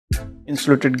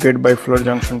Insulated gate bipolar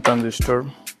junction transistor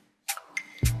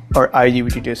or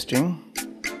IGBT testing.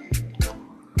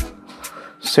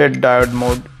 Set diode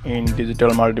mode in digital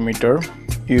multimeter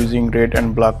using red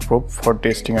and black probe for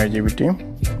testing IGBT.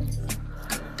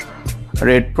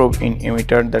 Red probe in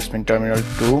emitter, that's mean terminal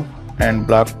 2, and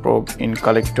black probe in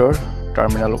collector,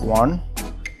 terminal 1.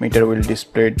 Meter will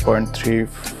display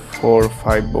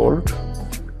 0.345 volt.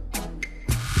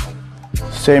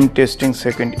 Same testing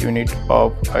second unit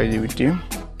of IGBT.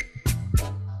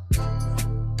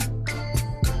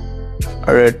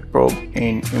 Red probe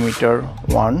in emitter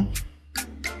 1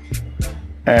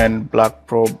 and black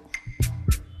probe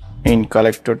in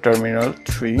collector terminal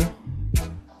 3.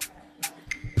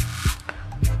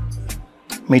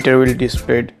 Meter will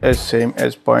display as same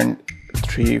as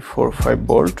 0.345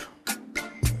 volt.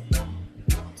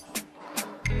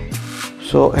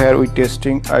 So here we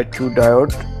testing I2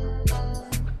 diode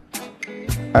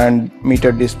and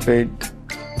meter displayed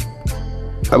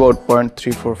about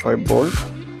 0.345 volt.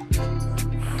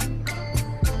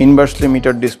 Inversely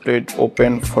meter displayed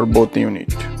open for both unit.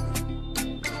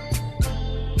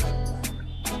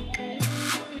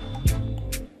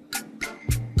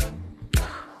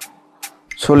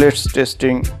 So let's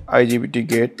testing IGBT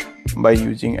gate by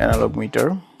using analog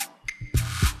meter.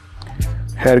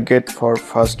 Here gate for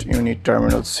first unit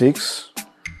terminal 6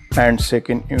 and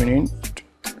second unit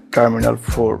terminal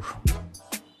 4.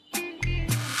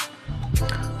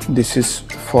 This is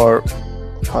for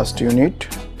first unit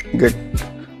gate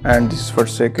and this is for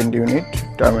second unit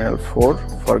terminal 4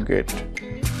 for gate.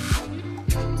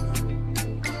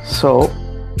 So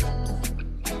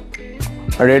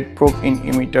red probe in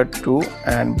emitter 2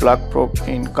 and black probe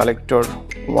in collector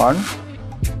 1.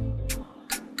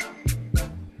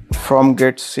 From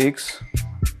gate 6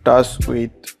 touch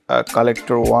with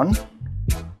collector 1.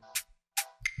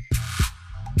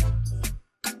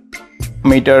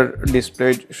 Meter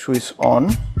displayed switch on.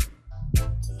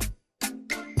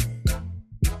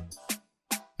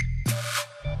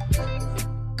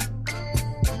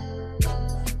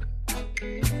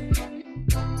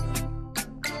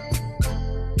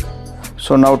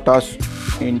 So now touch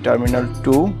in terminal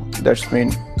 2, that's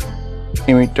mean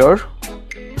emitter,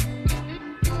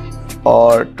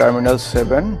 or terminal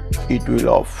 7, it will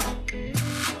off.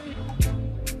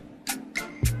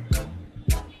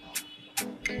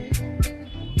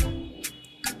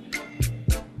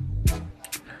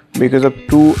 Because of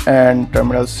 2 and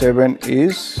terminal 7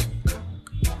 is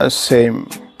same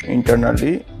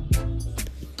internally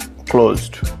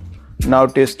closed. Now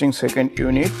testing second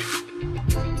unit.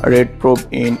 Red probe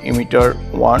in emitter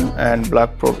 1 and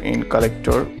black probe in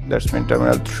collector, that's mean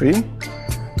terminal 3,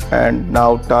 and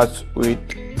now touch with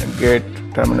gate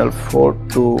terminal 4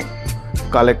 to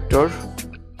collector,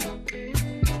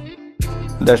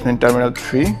 that's mean terminal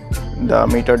 3. The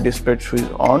meter display switch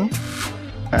on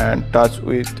and touch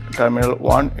with terminal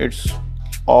 1, it's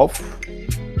off.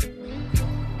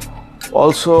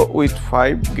 Also with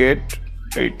 5 gate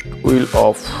it will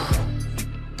off.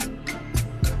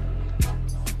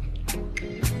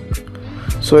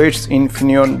 So it's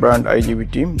Infineon brand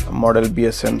IGBT model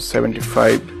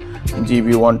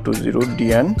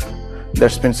BSM75GB120DN,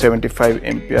 that's been 75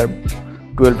 ampere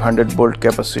 1200 volt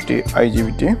capacity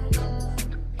IGBT.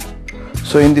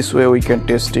 So in this way we can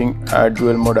testing a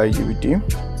dual mode IGBT.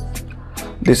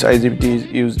 This IGBT is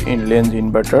used in lens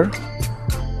inverter.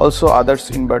 Also others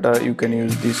inverter you can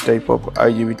use this type of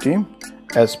IGBT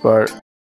as per